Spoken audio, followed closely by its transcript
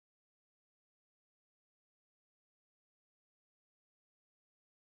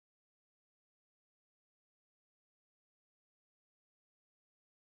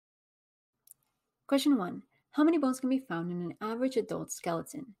Question 1. How many bones can be found in an average adult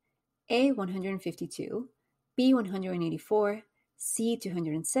skeleton? A. 152, B. 184, C.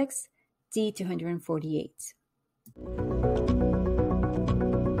 206, D. 248.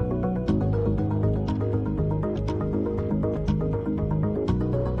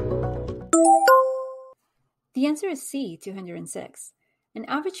 The answer is C. 206. An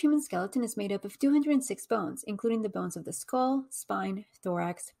average human skeleton is made up of 206 bones, including the bones of the skull, spine,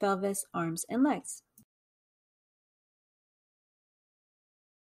 thorax, pelvis, arms, and legs.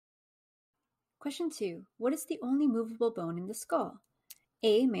 Question 2. What is the only movable bone in the skull?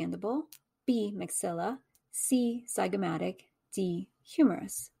 A. Mandible, B. Maxilla, C. Zygomatic, D.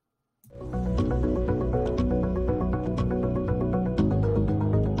 Humerus.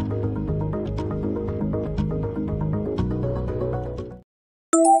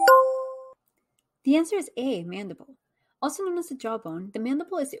 The answer is A. Mandible. Also known as the jawbone, the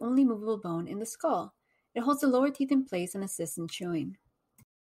mandible is the only movable bone in the skull. It holds the lower teeth in place and assists in chewing.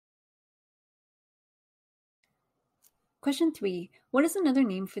 Question 3. What is another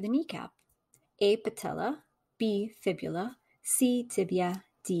name for the kneecap? A. Patella, B. Fibula, C. Tibia,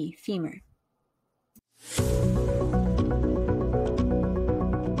 D. Femur.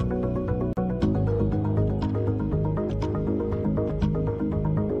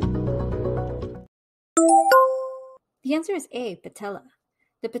 The answer is A. Patella.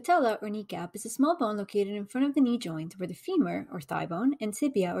 The patella or kneecap is a small bone located in front of the knee joint where the femur or thigh bone and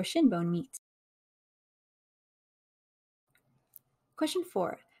tibia or shin bone meet. Question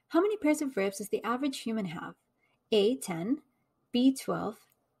 4. How many pairs of ribs does the average human have? A. 10, B. 12,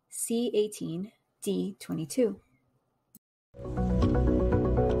 C. 18, D. 22.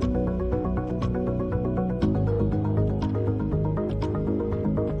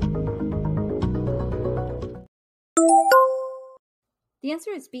 The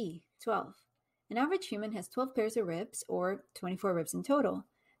answer is B. 12. An average human has 12 pairs of ribs, or 24 ribs in total.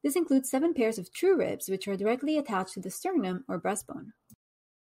 This includes 7 pairs of true ribs, which are directly attached to the sternum or breastbone.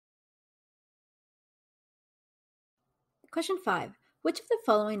 Question 5. Which of the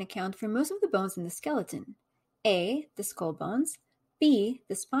following account for most of the bones in the skeleton? A. The skull bones, B.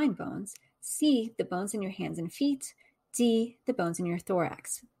 The spine bones, C. The bones in your hands and feet, D. The bones in your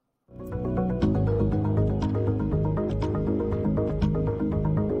thorax.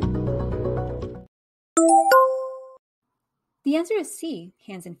 The answer is C.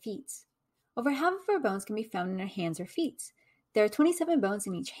 Hands and feet. Over half of our bones can be found in our hands or feet. There are 27 bones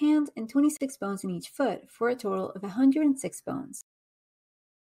in each hand and 26 bones in each foot, for a total of 106 bones.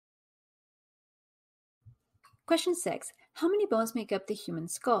 Question 6. How many bones make up the human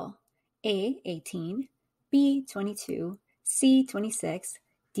skull? A. 18, B. 22, C. 26,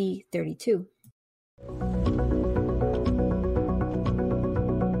 D. 32.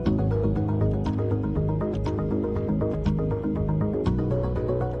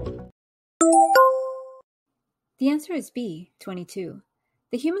 The answer is B. 22.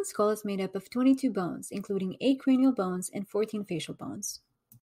 The human skull is made up of 22 bones, including 8 cranial bones and 14 facial bones.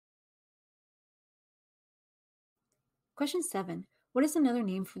 Question 7. What is another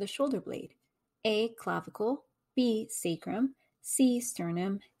name for the shoulder blade? A. Clavicle, B. Sacrum, C.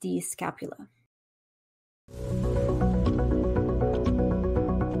 Sternum, D. Scapula.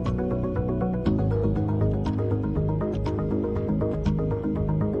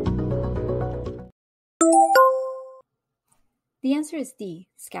 The answer is D.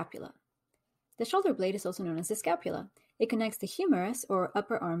 Scapula. The shoulder blade is also known as the scapula. It connects the humerus, or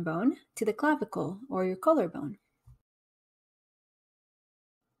upper arm bone, to the clavicle, or your collarbone.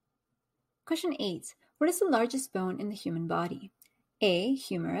 Question 8. What is the largest bone in the human body? A.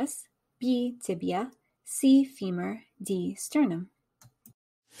 Humerus, B. Tibia, C. Femur, D. Sternum.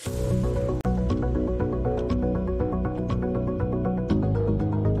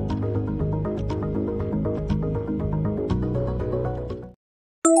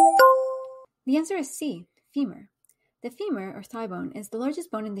 The answer is C. Femur. The femur, or thigh bone, is the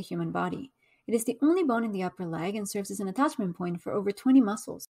largest bone in the human body. It is the only bone in the upper leg and serves as an attachment point for over 20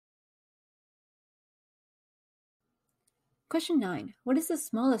 muscles. Question 9. What is the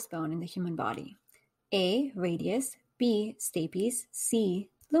smallest bone in the human body? A. Radius, B. Stapes, C.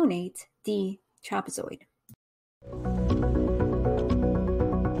 Lunate, D. Trapezoid.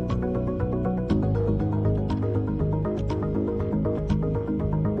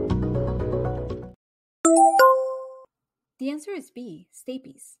 The answer is B.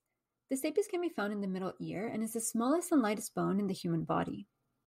 Stapes. The stapes can be found in the middle ear and is the smallest and lightest bone in the human body.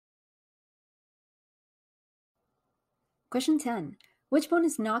 Question 10. Which bone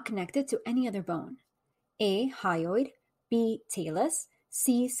is not connected to any other bone? A. Hyoid, B. Talus,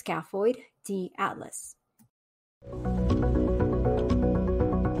 C. Scaphoid, D. Atlas.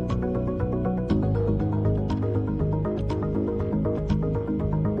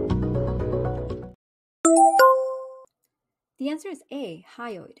 The answer is A.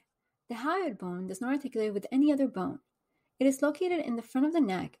 Hyoid. The hyoid bone does not articulate with any other bone. It is located in the front of the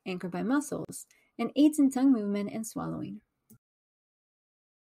neck, anchored by muscles, and aids in tongue movement and swallowing.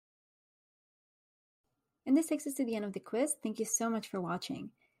 And this takes us to the end of the quiz. Thank you so much for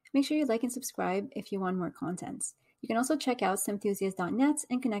watching. Make sure you like and subscribe if you want more content. You can also check out STEMthusiast.net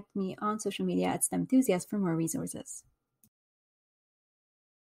and connect me on social media at STEMthusiast for more resources.